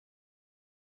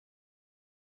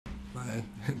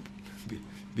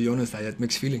be honest, I had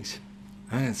mixed feelings.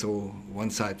 So one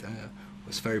side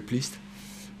was very pleased.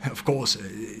 Of course,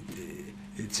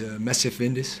 it's a massive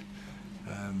win this,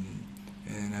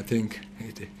 and I think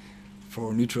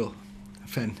for a neutral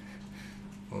fan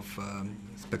of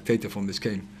spectator from this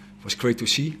game, it was great to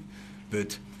see.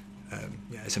 But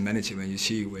yeah, as a manager, when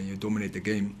you dominate the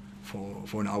game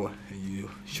for an hour, and you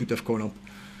should have gone up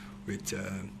with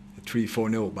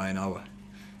 3-4-0 by an hour,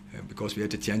 because we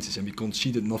had the chances and we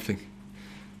conceded nothing.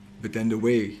 But then the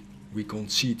way we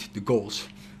concede the goals,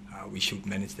 we should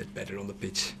manage that better on the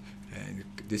pitch, and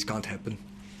this can't happen.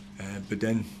 But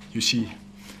then you see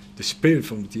the spirit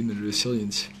from the team, the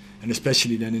resilience, and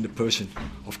especially then in the person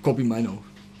of Molineux.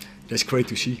 That's great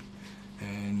to see.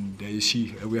 And there you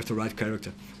see we have the right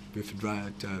character. We have the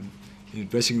right in the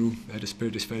dressing room. The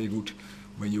spirit is very good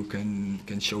when you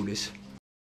can show this.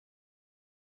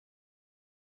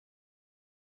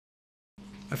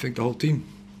 I think the whole team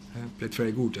played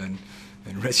very good, and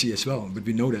Resi as well, but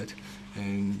we know that.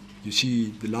 And you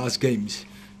see the last games,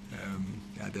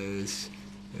 there's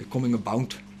coming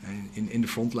abound in the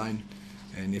front line,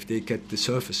 and if they get the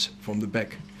surface from the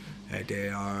back, they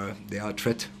are a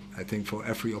threat, I think, for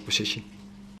every opposition.